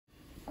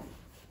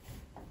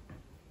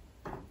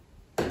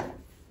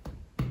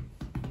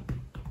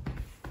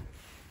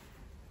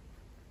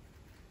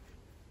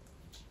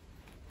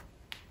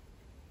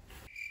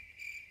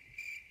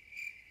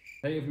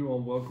Hey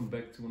everyone, welcome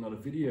back to another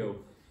video.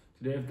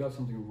 Today I've got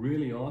something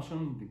really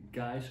awesome. The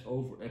guys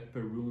over at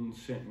Perun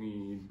sent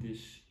me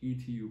this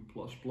ETU++.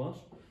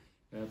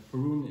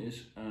 Perun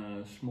is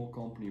a small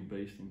company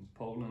based in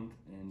Poland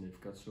and they've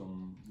got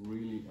some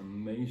really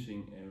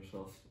amazing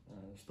airsoft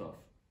stuff.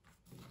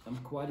 I'm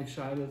quite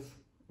excited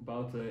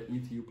about the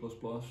ETU++.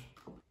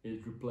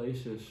 It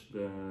replaces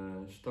the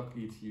stock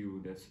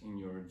ETU that's in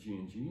your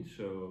G&G,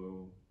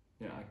 so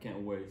yeah, I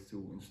can't wait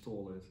to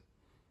install it.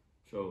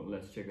 So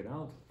let's check it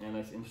out and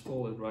let's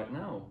install it right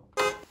now.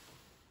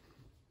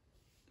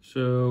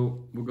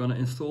 So we're gonna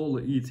install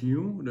the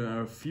ETU. There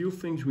are a few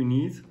things we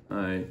need.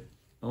 I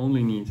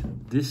only need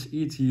this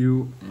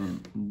ETU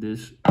and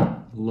this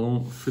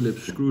long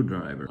Phillips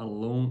screwdriver. A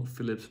long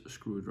Phillips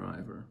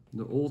screwdriver.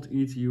 The old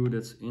ETU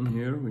that's in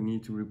here, we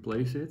need to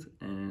replace it,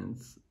 and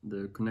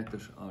the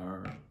connectors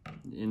are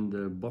in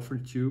the buffer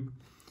tube.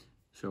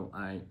 So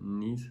I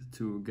need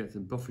to get the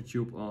buffer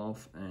tube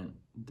off, and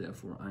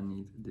therefore I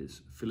need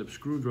this Phillips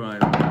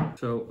screwdriver.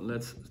 So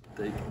let's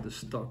take the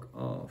stock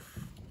off.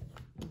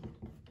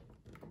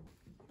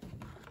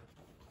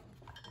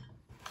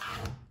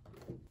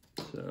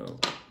 So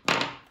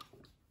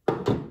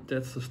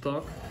that's the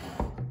stock.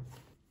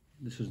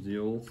 This is the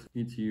old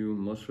ETU,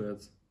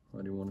 MOSFET,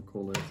 how do you want to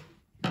call it.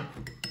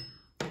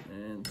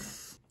 And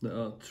there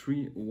are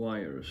 3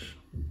 wires.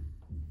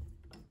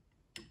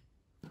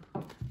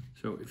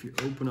 So if you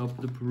open up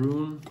the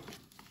Perun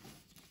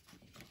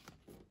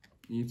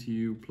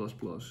ETU++,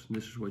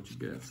 this is what you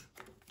get.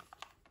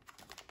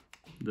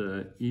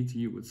 The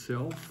ETU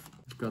itself,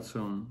 it's got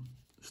some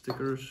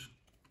stickers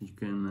you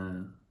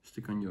can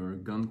stick on your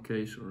gun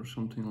case or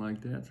something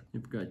like that.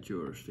 You've got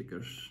your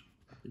stickers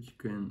that you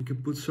can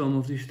put some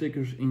of these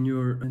stickers in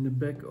the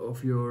back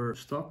of your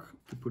stock.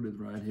 To put it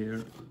right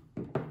here.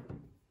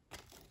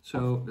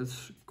 So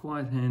that's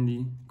quite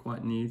handy,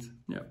 quite neat.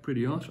 Yeah,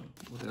 pretty awesome.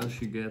 What else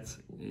you get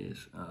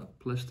is a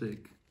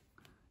plastic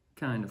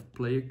kind of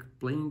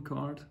playing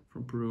card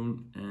from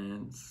Perun,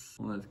 and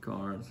on that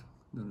card,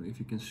 I don't know if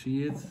you can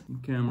see it in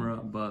camera,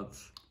 but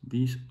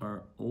these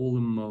are all the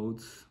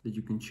modes that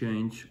you can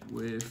change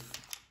with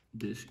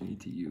this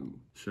ETU.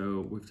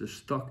 So with the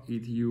stock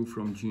ETU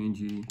from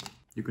G&G,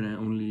 you can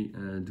only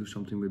do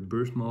something with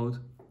burst mode,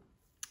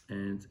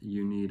 and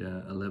you need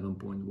a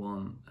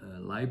 11.1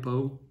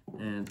 LiPo.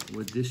 And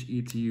with this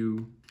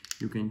ETU,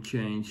 you can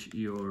change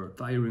your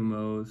firing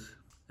mode,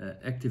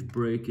 active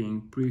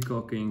braking,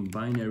 pre-cocking,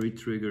 binary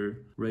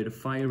trigger, rate of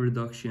fire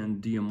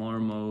reduction, DMR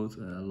mode,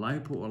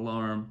 LiPo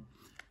alarm,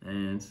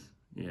 and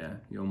yeah,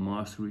 your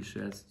master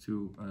reset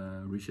to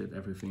reset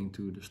everything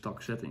to the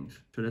stock settings.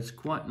 So that's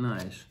quite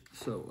nice.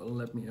 So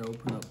let me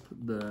open up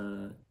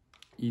the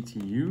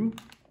ETU.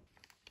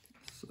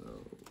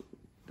 So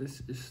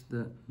this is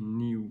the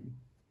new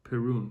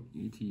Perun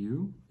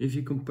ETU. If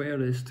you compare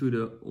this to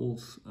the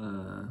old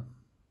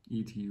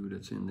ETU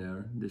that's in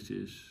there, this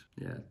is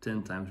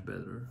 10 times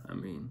better. I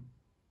mean,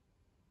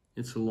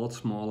 it's a lot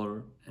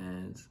smaller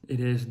and it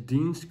has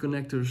DINS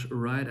connectors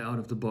right out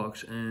of the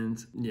box.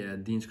 And yeah,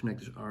 DINS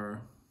connectors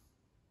are,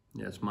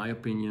 it's my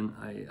opinion,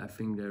 I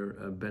think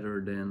they're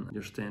better than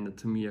your standard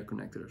Tamiya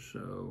connectors.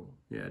 So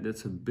yeah,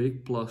 that's a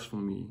big plus for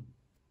me.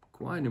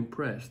 Quite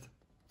impressed.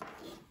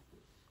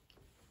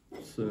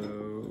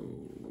 So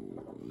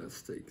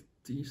let's take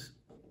these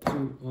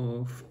 2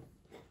 off.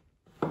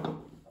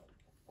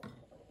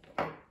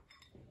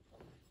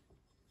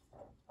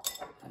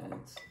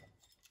 And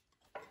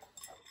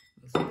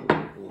let's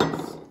pull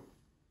this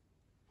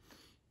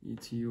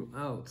ETU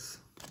out.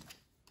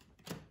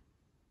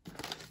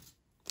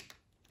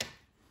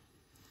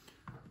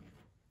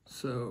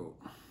 So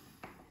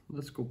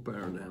let's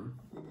compare them.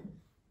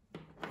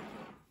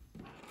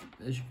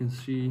 As you can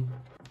see,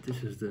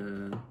 this is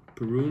the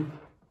Perun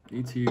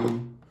ETU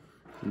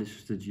and this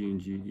is the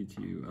G&G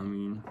ETU. I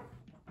mean,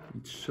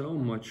 it's so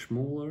much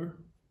smaller.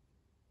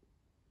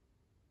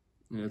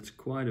 And it's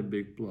quite a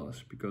big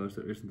plus because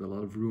there isn't a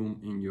lot of room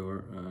in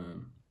your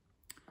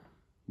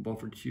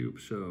buffer tube.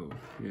 So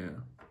yeah,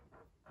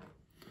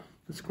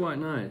 it's quite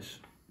nice.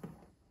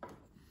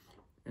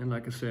 And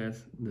like I said,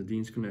 the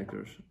DINS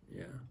connectors,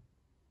 yeah,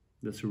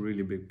 that's a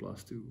really big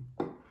plus too.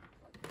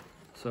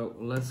 So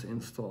let's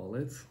install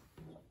it.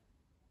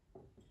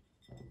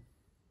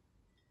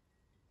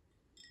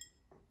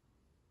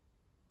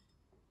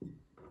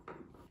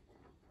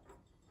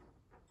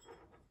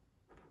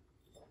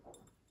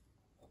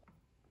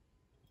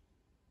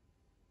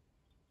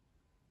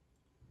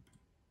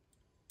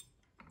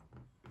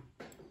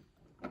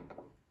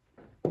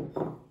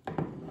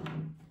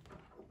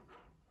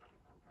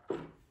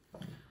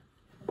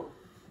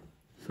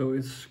 So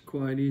it's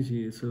quite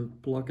easy. It's a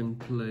plug and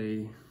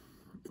play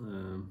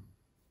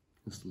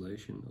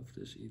installation of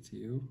this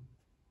ETU.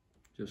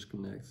 Just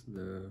connect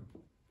the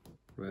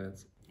red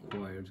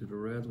wire to the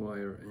red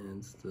wire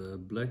and the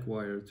black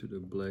wire to the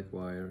black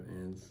wire,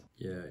 and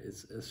yeah,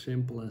 it's as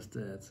simple as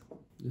that.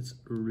 It's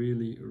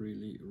really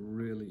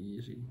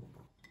easy.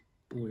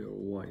 Pull your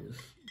wires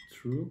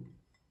through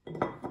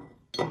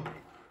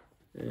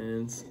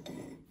and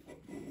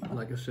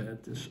like I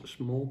said, this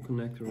small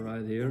connector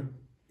right here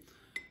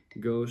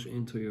goes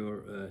into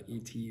your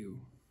ETU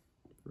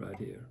right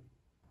here.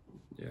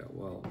 Yeah,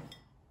 well,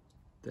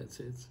 that's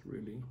it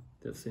really.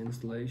 That's the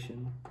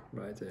installation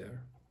right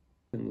there.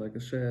 And like I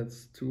said,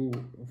 2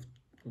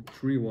 or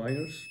 3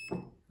 wires,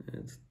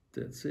 and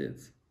that's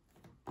it.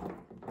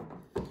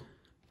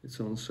 It's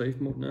on safe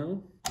mode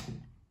now,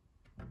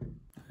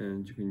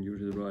 and you can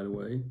use it right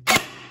away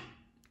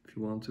if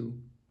you want to.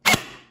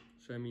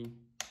 Semi,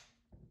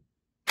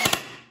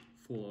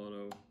 full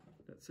auto,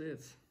 that's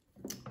it.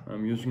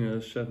 I'm using a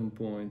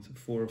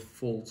 7.4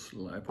 volts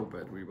LiPo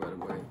battery, by the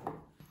way.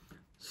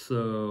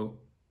 So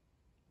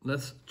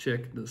let's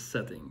check the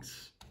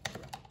settings.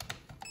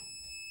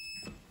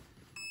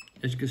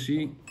 As you can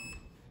see,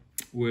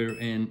 we're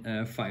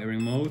in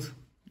firing mode.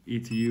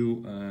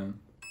 ETU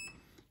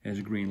has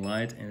a green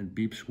light and it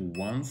beeps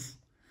once.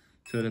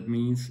 So that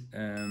means,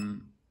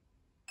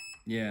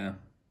 yeah,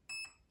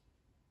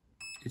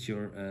 it's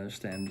your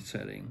standard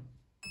setting.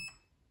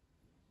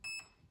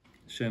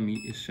 Semi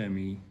is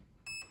semi,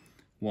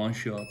 1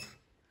 shot,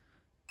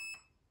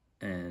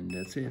 and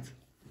that's it.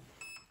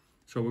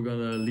 So we're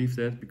gonna leave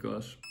that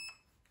because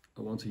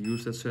I want to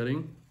use that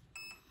setting.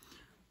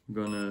 I'm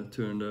gonna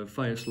turn the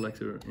fire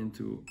selector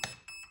into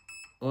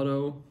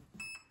auto,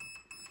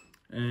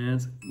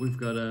 and we've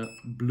got a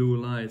blue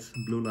light.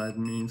 Blue light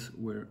means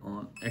we're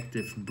on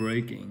active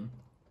braking.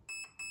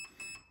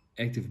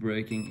 Active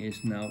braking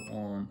is now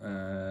on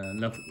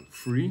level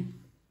 3.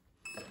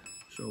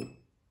 So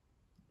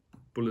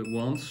pull it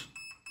once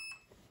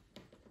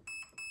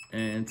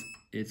and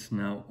it's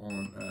now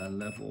on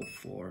level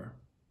 4.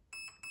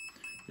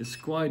 It's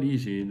quite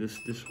easy.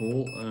 This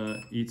whole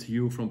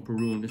ETU from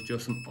Perun is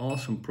just an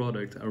awesome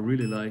product. I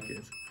really like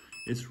it.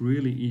 It's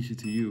really easy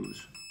to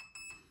use.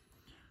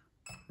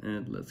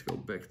 And let's go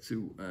back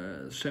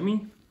to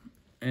semi,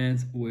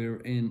 and we're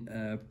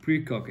in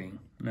pre-cocking.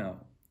 Now,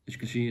 as you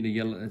can see,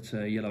 it's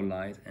a yellow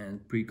light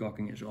and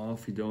pre-cocking is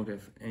off. You don't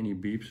have any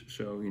beeps,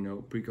 so you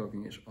know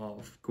pre-cocking is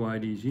off.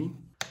 Quite easy.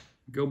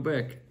 Go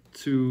back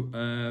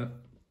to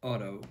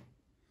auto,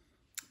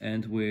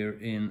 and we're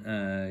in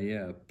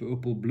yeah,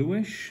 purple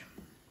bluish.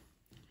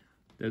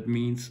 That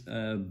means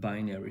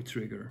binary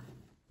trigger.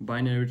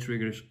 Binary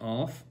trigger is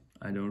off.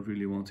 I don't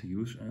really want to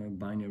use a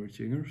binary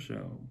trigger,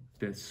 so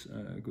that's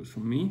good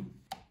for me.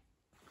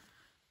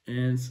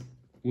 And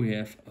we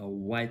have a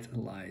white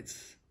light.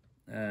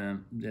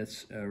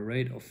 That's a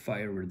rate of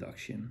fire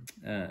reduction.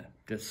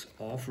 That's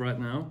off right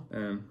now.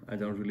 I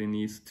don't really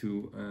need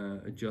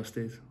to adjust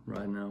it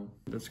right now.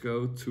 Let's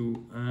go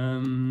to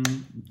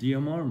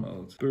DMR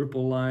mode.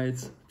 Purple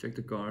light, check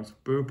the card.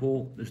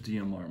 Purple is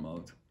DMR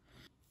mode.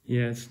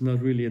 Yeah, it's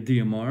not really a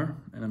DMR,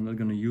 and I'm not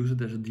going to use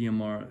it as a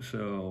DMR,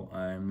 so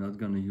I'm not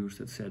going to use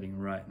that setting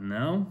right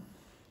now.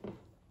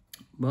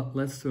 But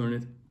let's turn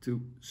it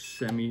to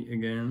semi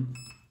again,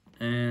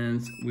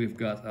 and we've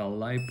got a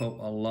LiPo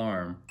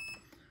alarm.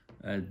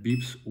 It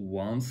beeps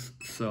once,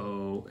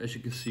 so as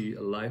you can see,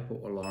 a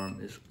LiPo alarm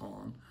is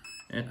on.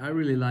 And I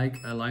really like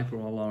a LiPo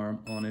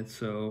alarm on it,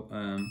 so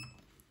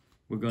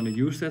we're going to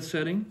use that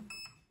setting.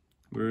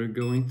 We're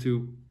going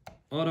to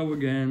auto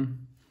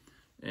again,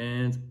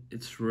 and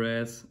it's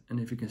red, and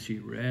if you can see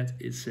red,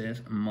 it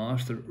says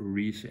master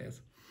reset.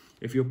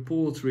 If you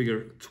pull the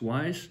trigger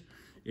twice,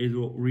 it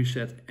will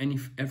reset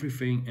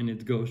everything, and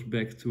it goes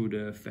back to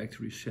the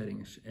factory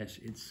settings as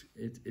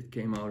it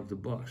came out of the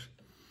box.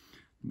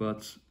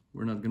 But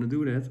we're not gonna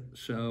do that,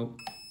 so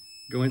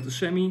go into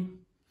semi,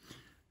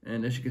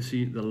 and as you can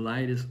see, the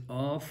light is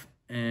off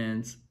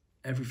and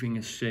everything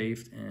is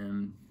saved,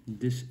 and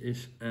this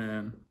is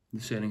the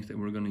settings that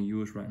we're gonna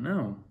use right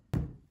now.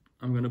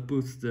 I'm gonna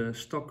put the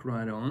stock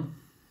right on.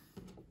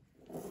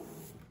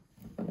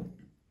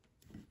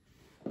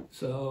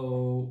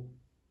 So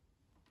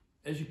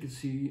as you can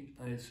see,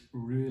 it's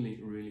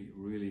really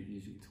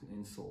easy to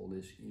install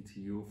this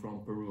ETU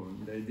from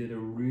Perun. They did a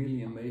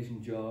really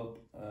amazing job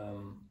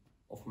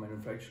of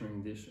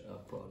manufacturing this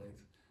product.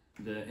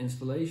 The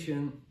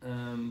installation,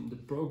 the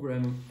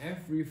programming,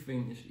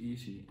 everything is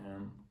easy,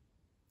 and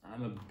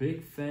I'm a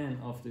big fan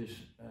of this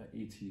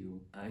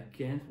ETU. I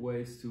can't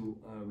wait to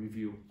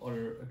review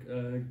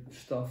other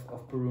stuff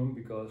of Perun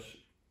because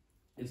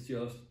it's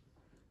just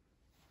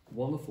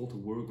wonderful to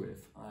work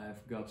with.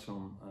 I've got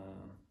some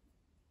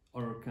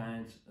other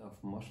kinds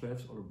of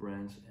MOSFETs, other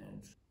brands,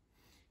 and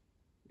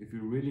if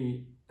you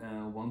really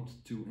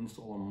want to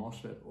install a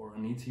MOSFET or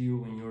an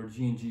ETU in your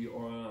G&G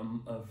or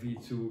a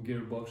V2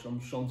 gearbox or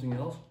something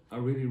else, I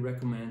really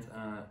recommend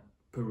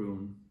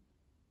Perun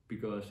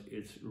because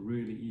it's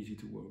really easy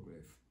to work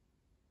with.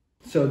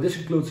 So this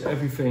concludes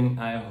everything.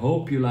 I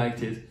hope you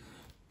liked it.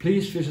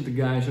 Please visit the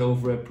guys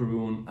over at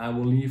Perun. I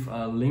will leave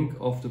a link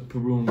of the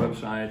Perun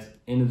website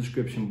in the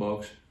description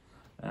box.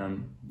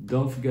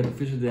 Don't forget to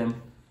visit them.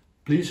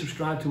 Please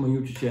subscribe to my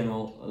YouTube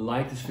channel,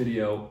 like this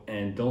video,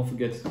 and don't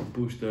forget to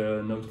push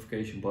the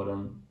notification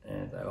button.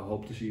 And I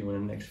hope to see you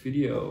in the next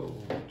video.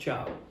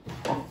 Ciao!